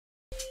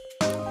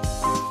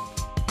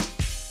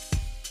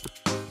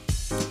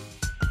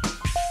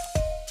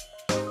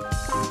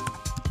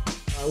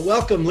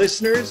Welcome,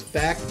 listeners,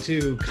 back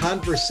to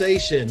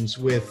Conversations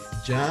with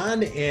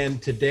John,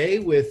 and today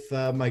with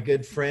my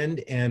good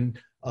friend and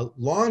a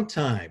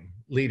longtime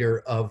leader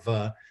of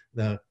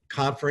the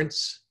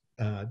conference.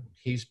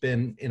 He's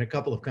been in a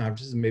couple of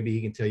conferences, and maybe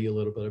he can tell you a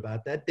little bit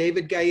about that.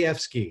 David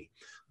Gaewski.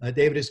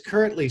 David is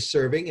currently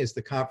serving as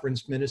the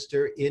conference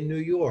minister in New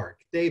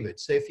York. David,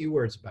 say a few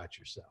words about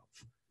yourself.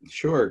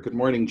 Sure. Good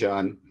morning,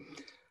 John.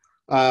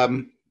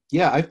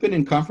 I've been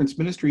in conference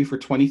ministry for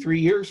 23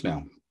 years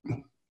now.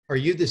 Are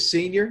you the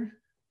senior?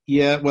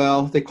 Yeah,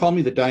 well, they call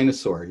me the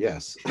dinosaur,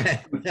 yes.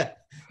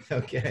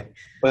 Okay.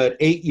 But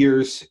 8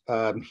 years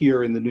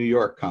here in the New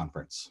York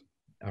conference.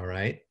 All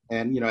right.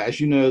 And, as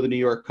you know, the New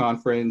York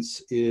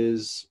conference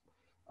is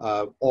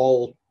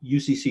all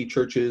UCC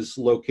churches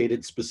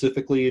located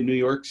specifically in New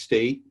York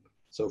State.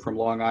 So from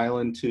Long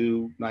Island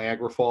to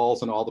Niagara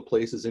Falls and all the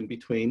places in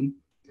between.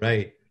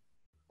 Right.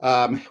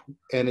 And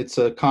it's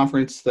a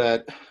conference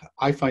that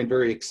I find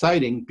very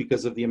exciting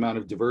because of the amount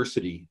of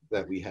diversity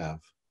that we have.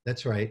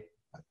 That's right.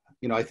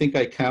 I think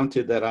I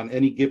counted that on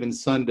any given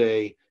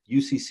Sunday,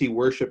 UCC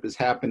worship is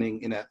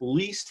happening in at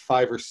least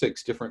 5 or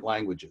 6 different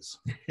languages.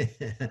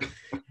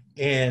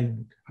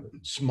 And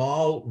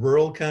small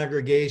rural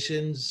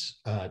congregations,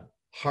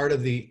 heart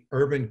of the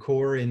urban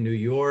core in New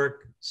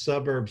York,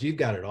 suburbs, you've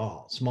got it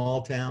all.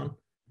 Small town.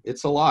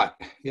 It's a lot.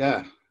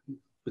 Yeah.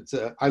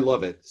 I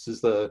love it. This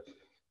is the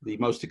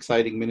most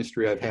exciting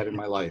ministry I've had in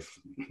my life.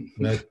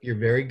 Well, you're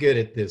very good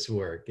at this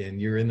work, and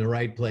you're in the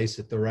right place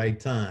at the right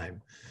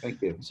time.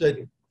 Thank you. So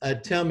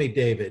tell me,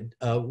 David,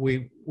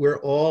 we're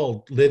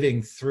all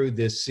living through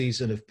this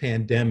season of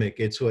pandemic.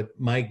 It's what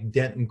Mike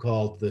Denton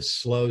called the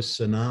slow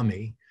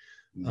tsunami.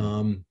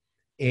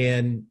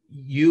 And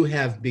you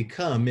have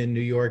become, in New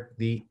York,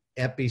 the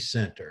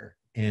epicenter.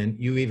 And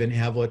you even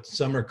have what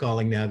some are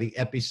calling now the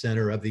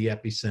epicenter of the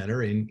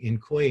epicenter in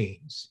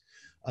Queens.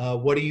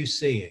 What are you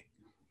seeing?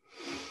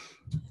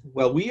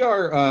 Well,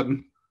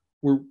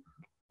 we're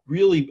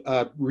really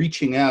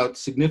reaching out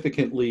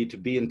significantly to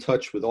be in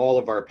touch with all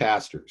of our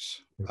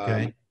pastors.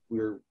 Okay.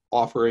 We're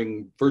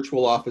offering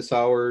virtual office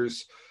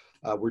hours.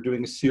 We're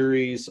doing a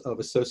series of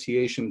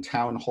association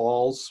town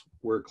halls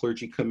where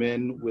clergy come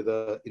in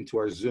into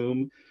our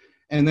Zoom.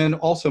 And then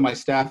also my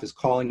staff is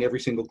calling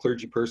every single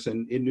clergy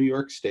person in New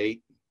York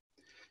State.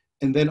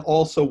 And then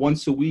also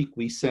once a week,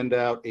 we send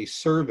out a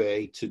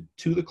survey to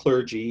the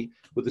clergy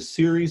with a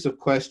series of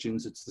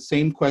questions. It's the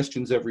same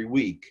questions every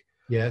week.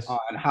 Yes.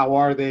 On how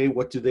are they,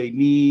 what do they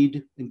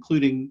need,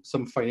 including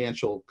some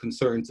financial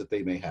concerns that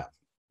they may have.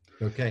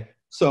 Okay.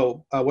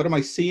 So what am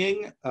I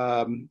seeing?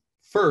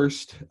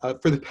 First,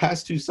 for the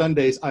past 2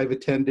 Sundays, I've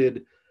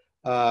attended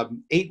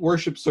 8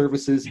 worship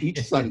services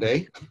each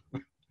Sunday.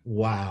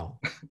 Wow.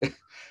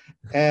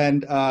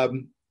 And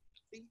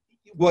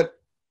what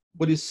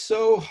is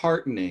so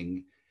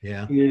heartening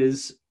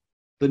is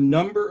the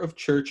number of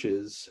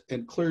churches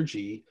and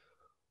clergy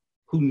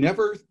who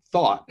never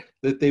thought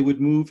that they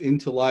would move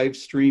into live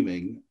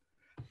streaming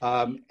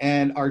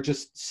and are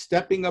just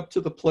stepping up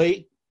to the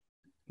plate.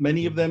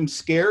 Many of them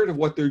scared of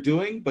what they're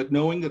doing, but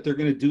knowing that they're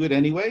going to do it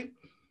anyway,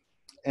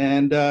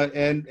 and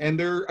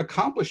they're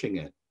accomplishing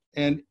it.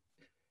 And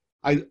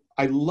I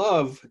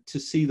love to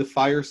see the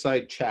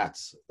fireside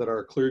chats that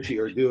our clergy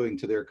are doing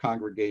to their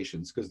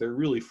congregations because they're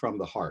really from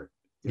the heart.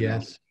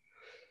 Yes.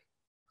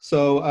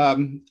 So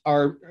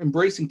our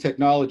embracing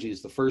technology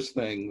is the first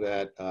thing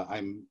that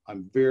I'm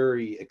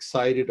very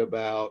excited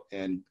about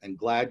and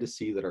glad to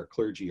see that our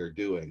clergy are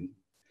doing.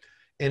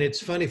 And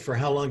it's funny, for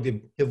how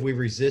long have we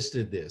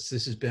resisted this?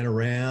 This has been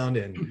around,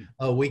 and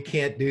we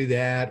can't do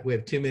that. We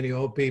have too many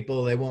old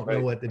people. They won't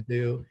know what to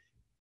do.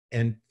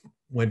 And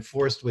when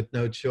forced with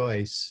no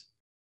choice,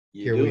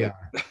 here we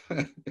are.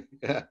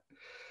 Yeah.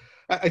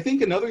 I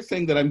think another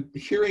thing that I'm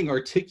hearing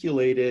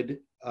articulated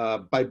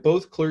by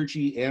both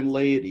clergy and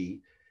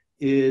laity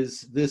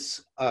is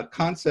this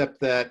concept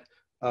that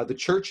the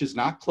church is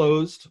not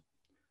closed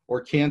or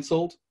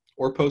canceled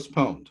or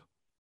postponed.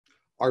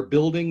 Our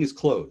building is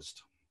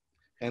closed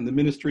and the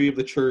ministry of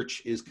the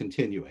church is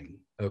continuing.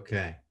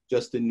 Okay.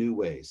 Just in new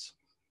ways.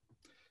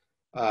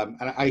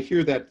 And I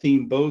hear that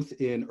theme both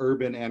in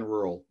urban and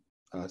rural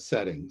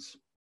settings.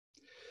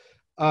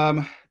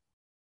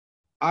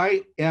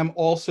 I am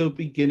also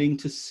beginning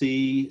to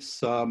see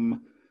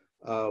some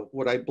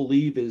what I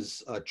believe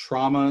is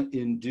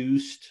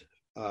trauma-induced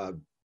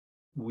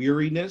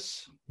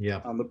weariness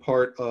on the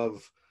part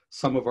of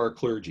some of our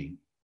clergy.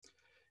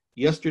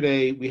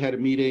 Yesterday, we had a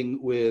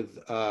meeting with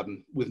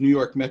New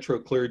York Metro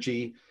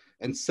clergy,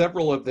 and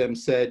several of them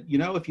said,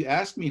 if you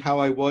asked me how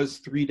I was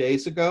 3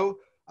 days ago,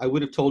 I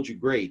would have told you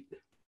great.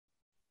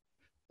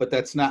 But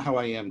that's not how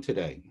I am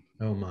today.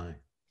 Oh, my.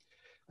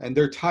 And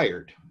they're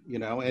tired,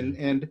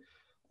 and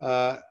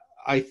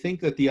I think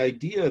that the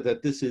idea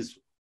that this is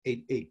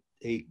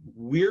a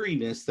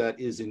weariness that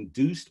is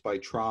induced by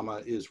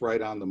trauma is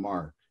right on the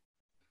mark.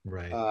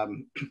 Right.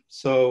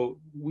 So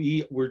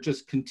we're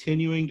just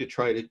continuing to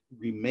try to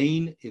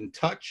remain in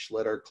touch,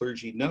 let our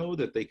clergy know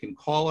that they can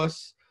call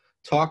us,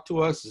 talk to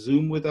us,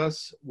 Zoom with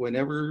us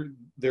whenever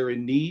they're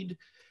in need.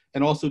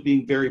 and also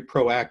being very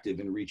proactive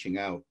in reaching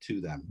out to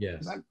them.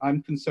 Yes.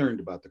 I'm concerned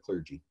about the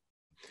clergy.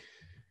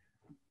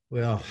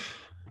 Well,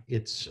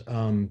 it's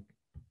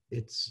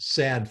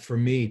sad for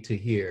me to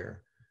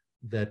hear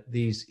that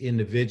these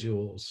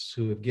individuals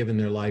who have given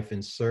their life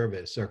in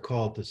service are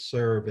called to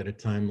serve at a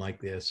time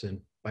like this.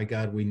 And by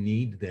God, we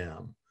need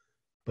them,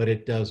 but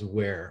it does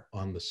wear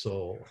on the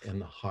soul and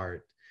the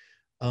heart.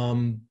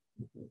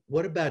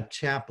 What about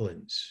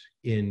chaplains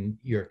in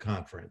your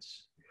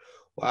conference?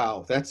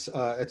 Wow, that's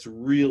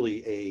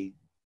really a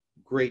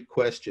great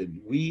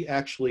question. We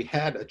actually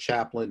had a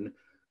chaplain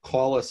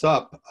call us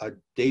up a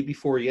day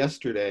before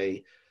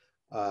yesterday.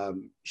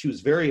 She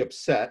was very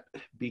upset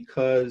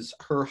because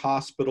her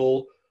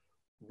hospital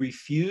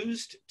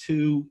refused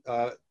to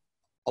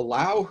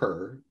allow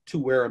her to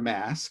wear a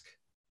mask,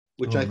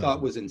 which I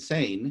thought was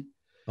insane.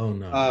 Oh,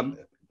 no.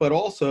 But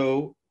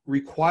also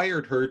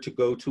required her to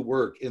go to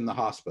work in the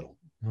hospital.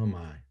 Oh,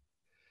 my.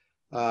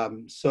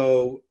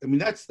 So, I mean,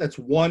 that's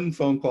one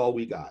phone call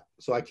we got.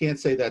 So I can't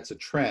say that's a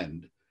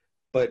trend,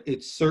 but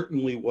it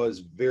certainly was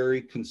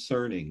very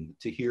concerning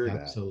to hear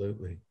that.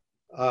 Absolutely.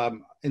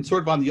 And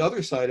sort of on the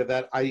other side of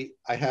that,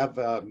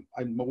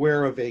 I'm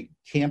aware of a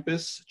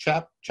campus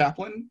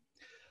chaplain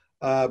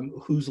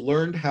who's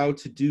learned how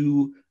to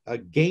do a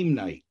game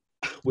night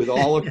with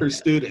all of her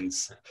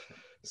students.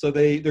 So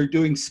they're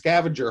doing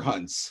scavenger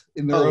hunts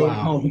in their own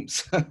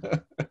homes.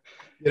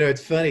 You know,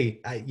 it's funny.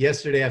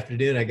 Yesterday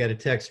afternoon, I got a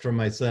text from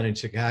my son in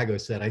Chicago.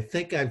 Said,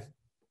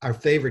 our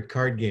favorite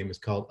card game is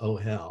called Oh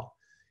Hell.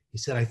 He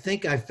said, I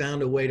think I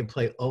found a way to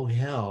play Oh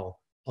Hell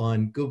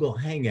on Google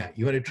Hangout.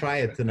 You want to try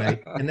it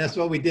tonight? And that's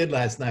what we did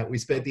last night. We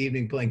spent the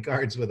evening playing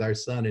cards with our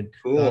son and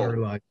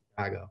daughter-in-law in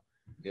Chicago.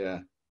 Yeah.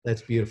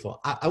 That's beautiful.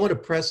 I want to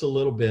press a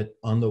little bit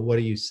on the what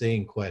are you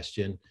seeing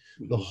question.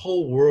 The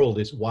whole world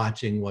is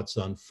watching what's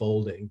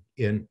unfolding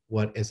in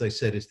what, as I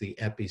said, is the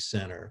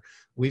epicenter.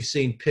 We've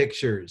seen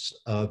pictures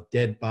of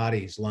dead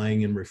bodies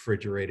lying in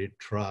refrigerated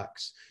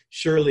trucks.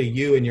 Surely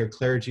you and your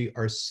clergy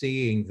are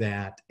seeing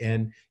that.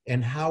 And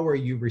how are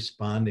you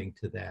responding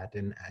to that?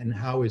 And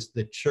how is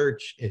the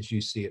church, as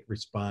you see it,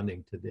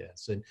 responding to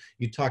this? And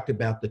you talked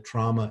about the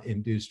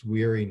trauma-induced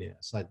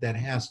weariness. That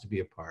has to be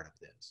a part of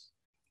this.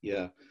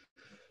 Yeah.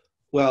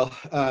 Well,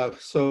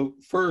 so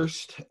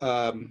first,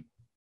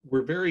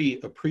 we're very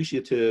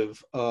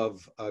appreciative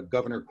of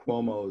Governor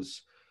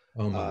Cuomo's,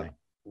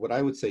 what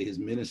I would say, his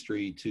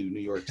ministry to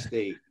New York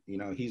State. You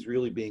know, he's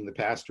really being the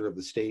pastor of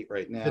the state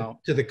right now.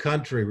 To the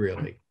country,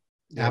 really,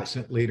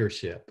 absent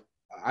leadership.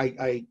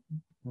 I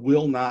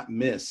will not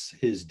miss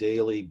his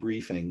daily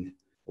briefing,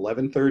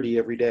 11:30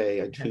 every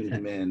day. I tune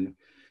him in,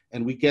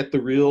 and we get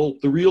the real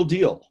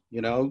deal,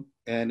 you know,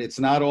 and it's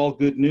not all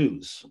good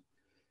news.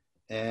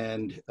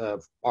 And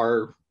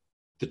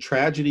the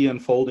tragedy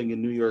unfolding in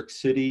New York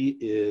City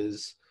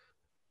is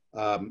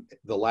the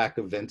lack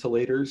of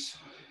ventilators.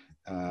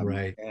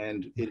 Right.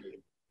 And it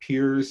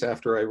appears,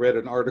 after I read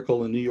an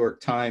article in New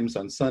York Times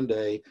on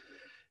Sunday,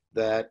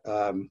 that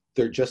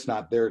they're just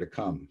not there to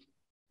come.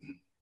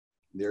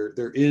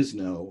 There is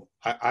no.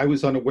 I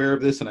was unaware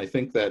of this, and I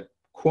think that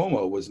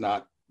Cuomo was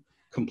not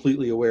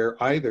completely aware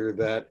either,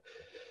 that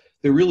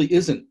there really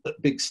isn't a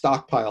big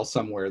stockpile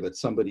somewhere that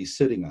somebody's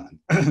sitting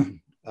on.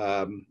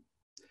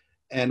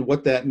 And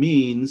what that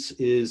means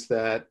is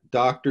that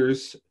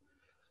doctors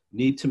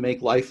need to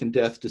make life and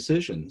death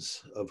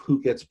decisions of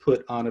who gets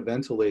put on a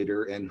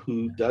ventilator and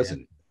who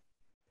doesn't.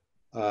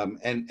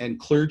 And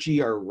clergy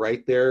are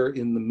right there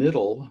in the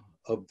middle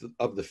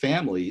of the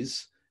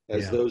families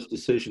as those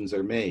decisions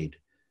are made,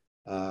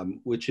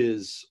 which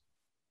is,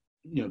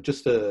 you know,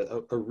 just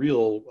a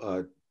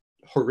real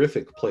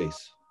horrific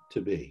place to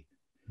be.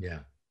 Yeah.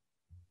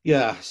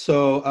 Yeah.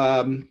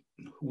 So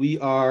we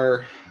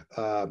are.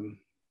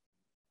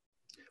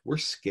 We're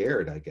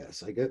scared, I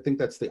guess. I think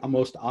that's the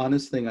most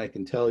honest thing I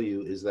can tell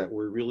you, is that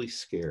we're really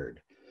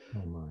scared.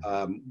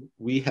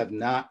 We have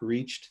not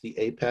reached the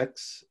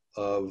apex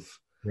of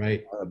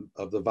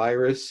the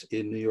virus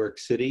in New York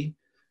City.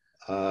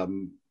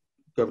 Governor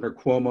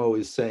Cuomo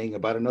is saying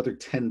about another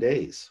 10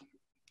 days,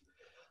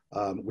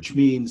 which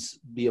means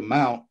the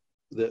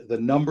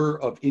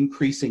number of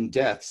increasing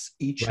deaths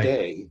each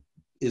day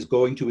is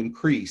going to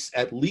increase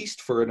at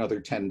least for another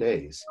 10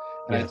 days.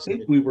 And I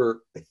think we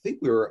were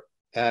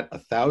at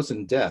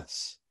 1,000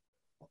 deaths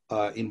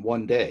in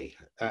one day.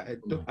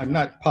 I'm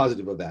not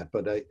positive of that,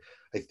 but I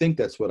think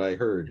that's what I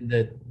heard.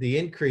 The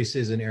increase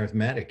isn't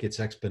arithmetic, it's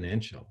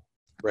exponential.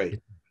 Right.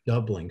 It's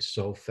doubling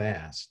so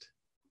fast.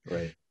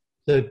 Right.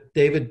 So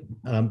David,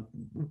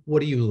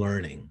 what are you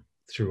learning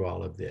through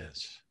all of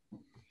this?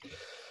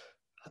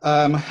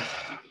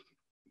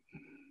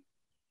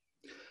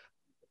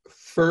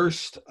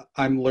 First,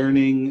 I'm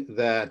learning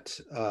that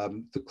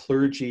the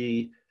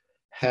clergy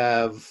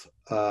have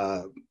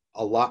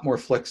a lot more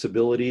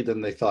flexibility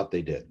than they thought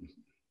they did.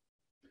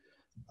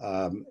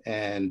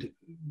 And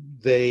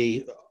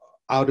they,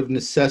 out of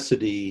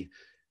necessity,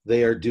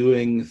 they are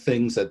doing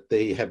things that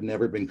they have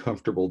never been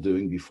comfortable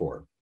doing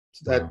before.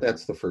 So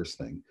that's the first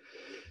thing.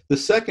 The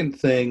second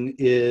thing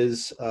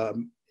is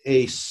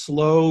a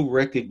slow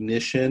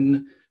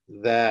recognition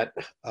that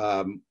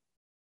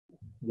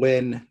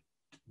when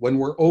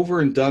we're over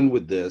and done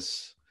with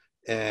this,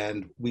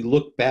 and we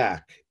look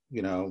back,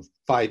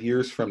 5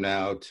 years from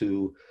now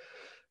to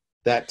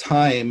that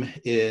time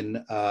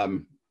in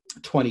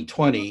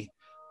 2020,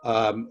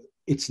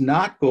 it's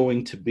not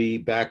going to be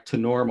back to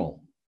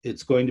normal.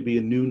 It's going to be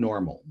a new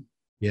normal.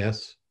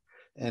 Yes.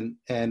 And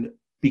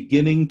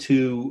beginning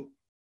to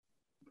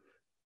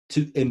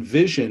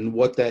envision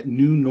what that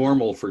new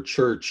normal for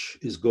church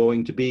is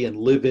going to be and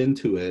live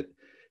into it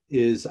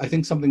is, I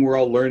think, something we're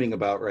all learning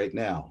about right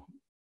now.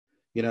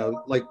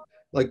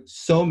 Like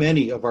so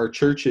many of our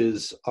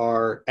churches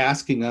are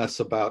asking us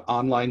about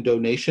online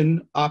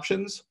donation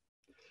options,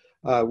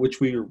 which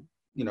we're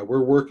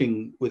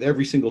working with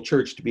every single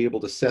church to be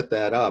able to set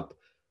that up.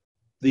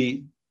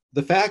 The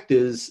fact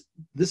is,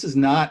 this is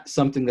not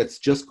something that's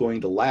just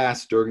going to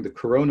last during the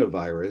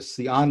coronavirus.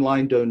 The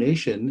online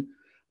donation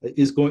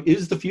is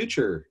the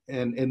future,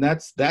 and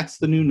that's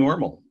the new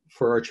normal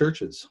for our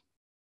churches.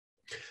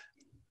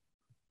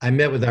 I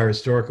met with our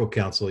historical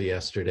council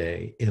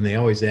yesterday, and they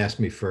always ask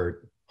me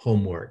for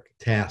homework,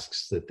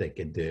 tasks that they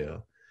can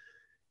do.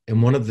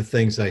 And one of the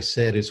things I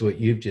said is what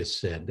you've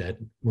just said, that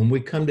when we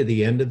come to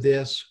the end of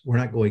this, we're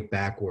not going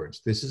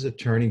backwards. This is a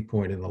turning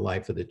point in the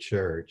life of the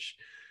church.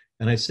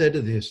 And I said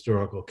to the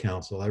historical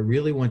council, I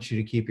really want you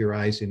to keep your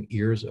eyes and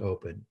ears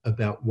open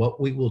about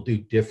what we will do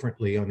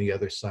differently on the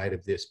other side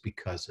of this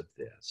because of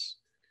this.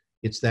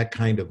 It's that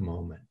kind of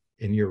moment.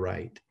 And you're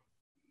right.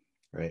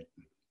 Right.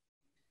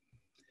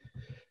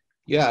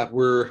 Yeah,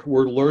 we're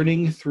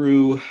learning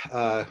through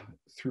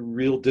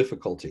real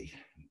difficulty,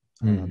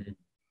 and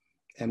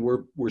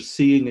we're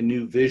seeing a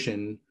new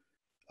vision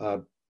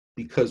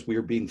because we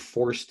are being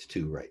forced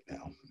to right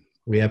now.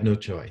 We have no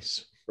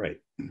choice. Right,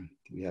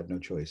 we have no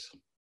choice.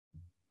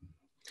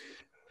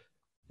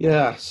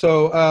 Yeah,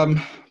 so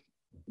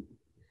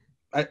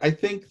I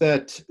think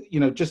that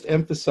just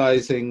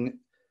emphasizing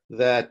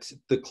that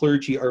the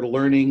clergy are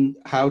learning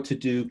how to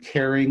do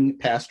caring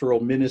pastoral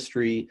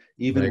ministry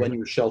even when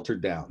you're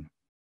sheltered down.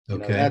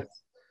 Okay.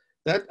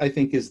 That I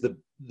think is the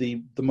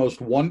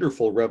most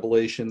wonderful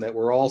revelation that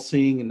we're all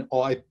seeing, and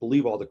I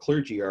believe all the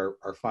clergy are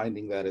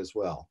finding that as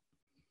well.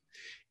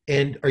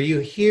 And are you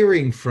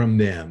hearing from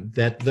them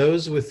that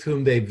those with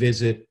whom they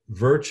visit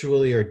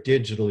virtually or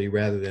digitally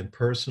rather than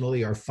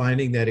personally are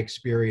finding that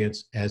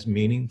experience as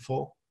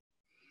meaningful?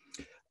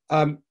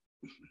 I'm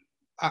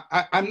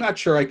not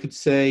sure I could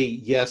say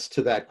yes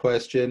to that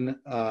question.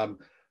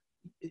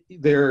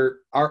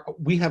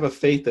 We have a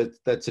faith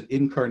that's an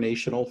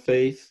incarnational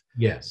faith.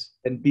 Yes.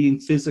 And being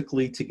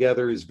physically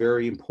together is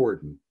very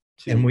important.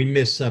 And we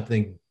miss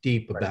something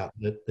deep about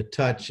the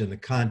touch and the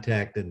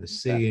contact and the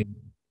seeing.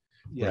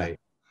 Yeah. Right.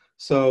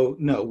 So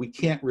no, we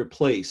can't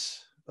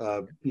replace,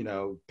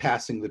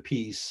 passing the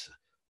peace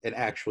and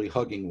actually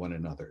hugging one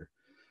another.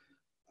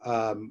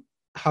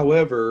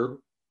 However,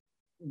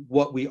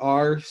 what we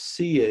are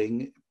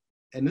seeing,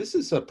 and this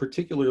is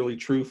particularly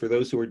true for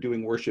those who are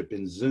doing worship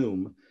in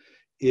Zoom,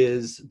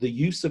 is the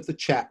use of the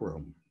chat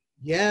room.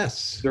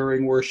 Yes.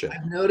 During worship.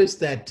 I've noticed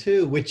that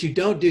too, which you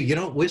don't do. You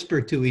don't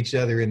whisper to each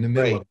other in the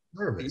middle of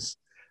service.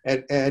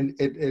 And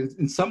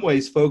in some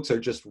ways, folks are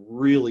just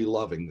really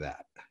loving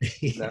that.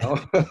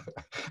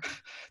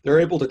 They're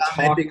able to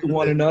talk to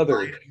one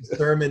another.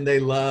 Sermon they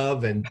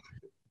love. And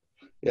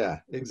yeah,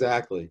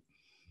 exactly.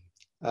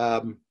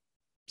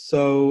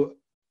 So,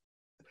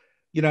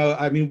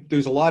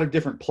 there's a lot of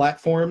different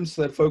platforms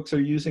that folks are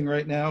using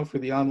right now for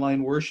the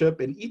online worship,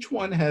 and each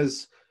one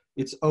has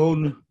its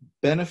own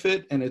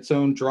benefit and its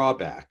own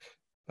drawback.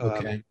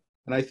 Okay.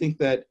 And I think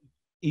that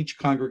each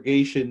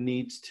congregation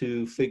needs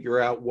to figure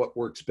out what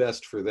works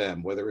best for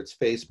them, whether it's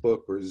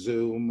Facebook or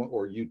Zoom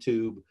or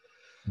YouTube.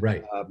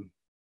 Right.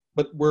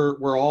 But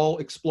we're all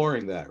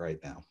exploring that right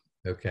now.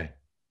 Okay.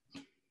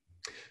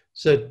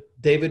 So,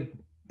 David,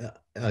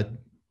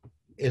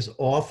 as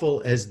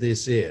awful as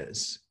this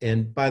is,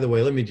 and by the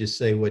way, let me just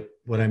say what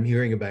I'm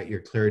hearing about your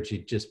clergy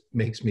just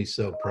makes me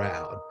so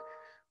proud.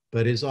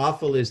 But as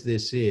awful as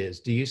this is,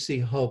 do you see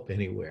hope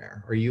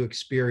anywhere? Are you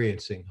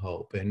experiencing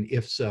hope? And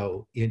if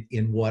so,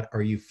 in what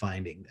are you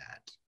finding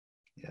that?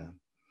 Yeah.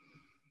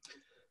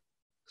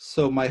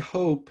 So my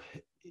hope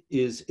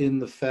is in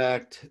the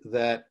fact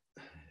that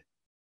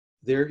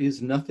there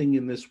is nothing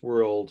in this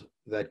world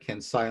that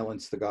can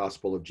silence the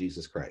gospel of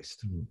Jesus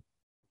Christ. Mm-hmm.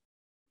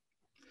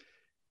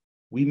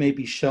 We may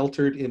be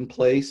sheltered in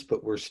place,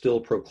 but we're still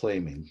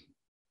proclaiming.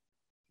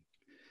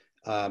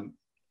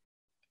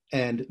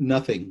 And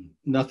nothing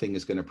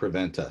is going to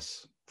prevent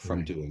us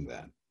from doing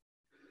that.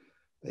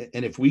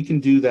 And if we can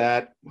do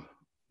that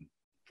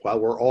while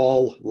we're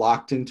all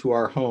locked into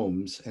our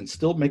homes and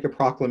still make a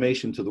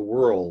proclamation to the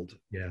world.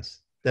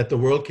 Yes, that the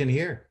world can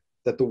hear.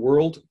 That the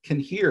world can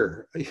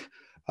hear.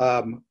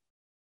 I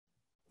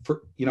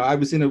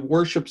was in a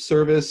worship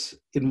service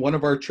in one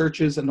of our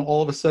churches, and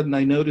all of a sudden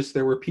I noticed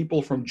there were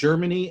people from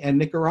Germany and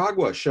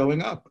Nicaragua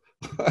showing up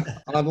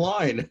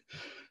online.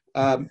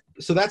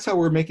 So that's how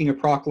we're making a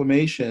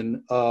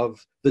proclamation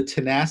of the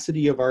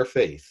tenacity of our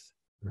faith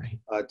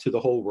to the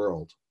whole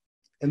world.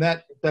 And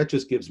that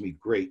just gives me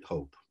great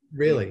hope.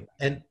 Really.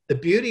 And the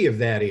beauty of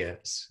that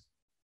is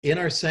in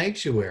our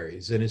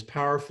sanctuaries, and as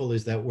powerful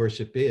as that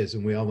worship is,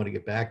 and we all want to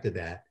get back to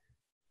that,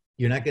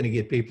 you're not going to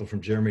get people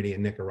from Germany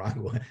and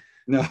Nicaragua.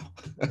 No.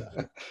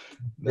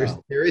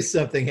 No. There is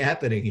something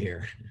happening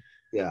here.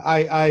 Yeah,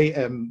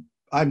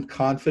 I'm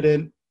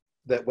confident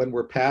that when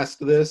we're past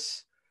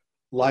this,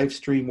 live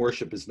stream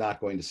worship is not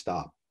going to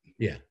stop.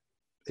 Yeah.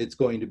 It's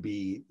going to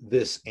be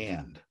this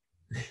and.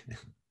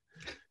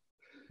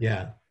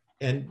 Yeah.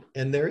 And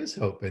there is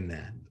hope in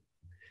that.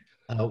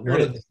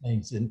 One of the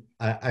things, and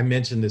I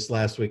mentioned this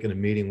last week in a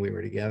meeting we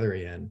were together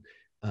in,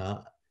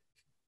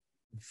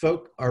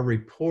 folk are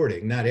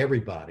reporting, not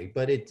everybody,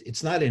 but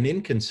it's not an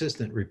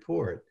inconsistent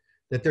report,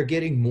 that they're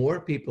getting more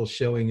people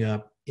showing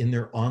up in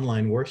their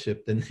online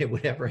worship than they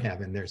would ever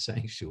have in their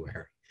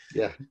sanctuary.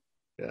 Yeah,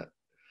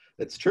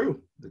 it's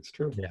true. It's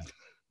true. Yeah.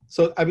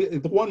 So, I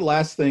mean, the one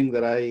last thing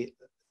that I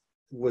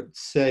would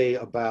say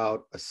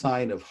about a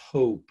sign of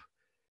hope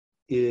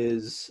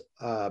is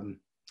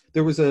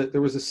there was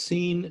a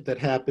scene that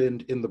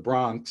happened in the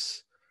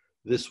Bronx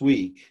this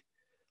week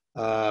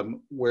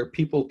where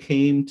people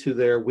came to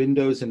their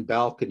windows and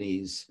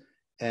balconies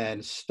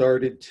and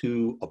started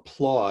to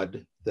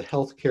applaud the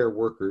healthcare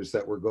workers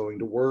that were going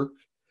to work,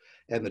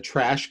 and the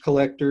trash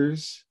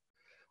collectors,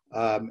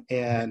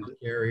 and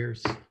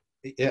carriers.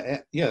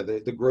 Yeah,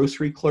 the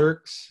grocery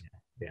clerks.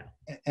 Yeah.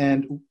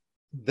 And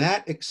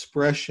that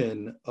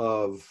expression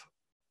of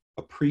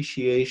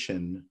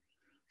appreciation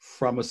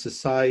from a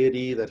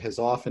society that has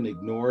often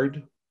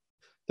ignored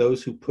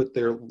those who put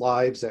their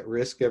lives at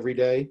risk every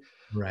day.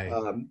 Right.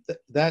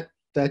 That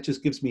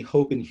just gives me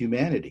hope in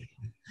humanity.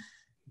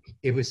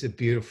 It was a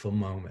beautiful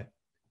moment.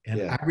 And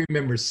yeah. I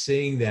remember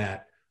seeing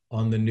that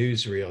on the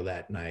newsreel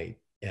that night,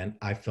 and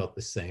I felt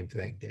the same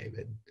thing,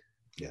 David.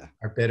 Yeah.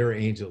 Our better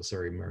angels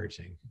are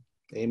emerging.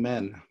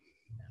 Amen.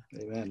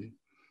 Yeah. Amen.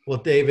 Well,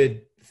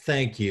 David,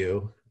 thank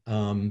you.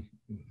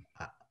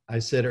 I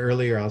said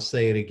earlier, I'll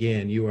say it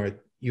again, you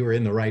are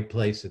in the right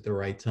place at the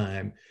right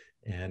time.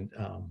 And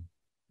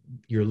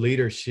your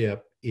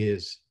leadership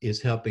is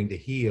helping to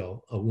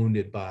heal a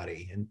wounded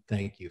body. And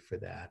thank you for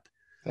that.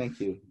 Thank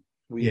you.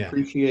 We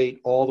appreciate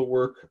all the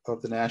work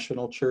of the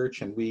National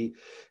Church, and we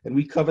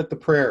covet the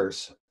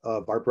prayers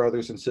of our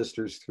brothers and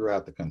sisters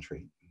throughout the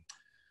country.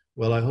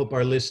 Well, I hope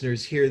our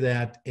listeners hear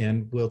that,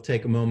 and we'll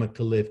take a moment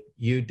to lift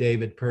you,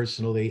 David,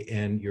 personally,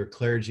 and your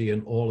clergy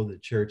and all of the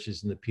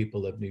churches and the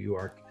people of New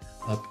York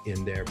up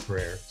in their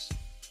prayers.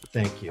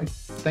 Thank you.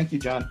 Thank you,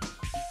 John.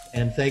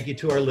 And thank you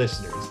to our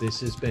listeners. This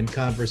has been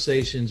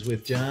Conversations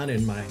with John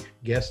and my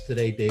guest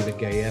today, David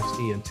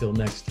Gaewski. Until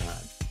next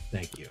time,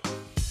 thank you.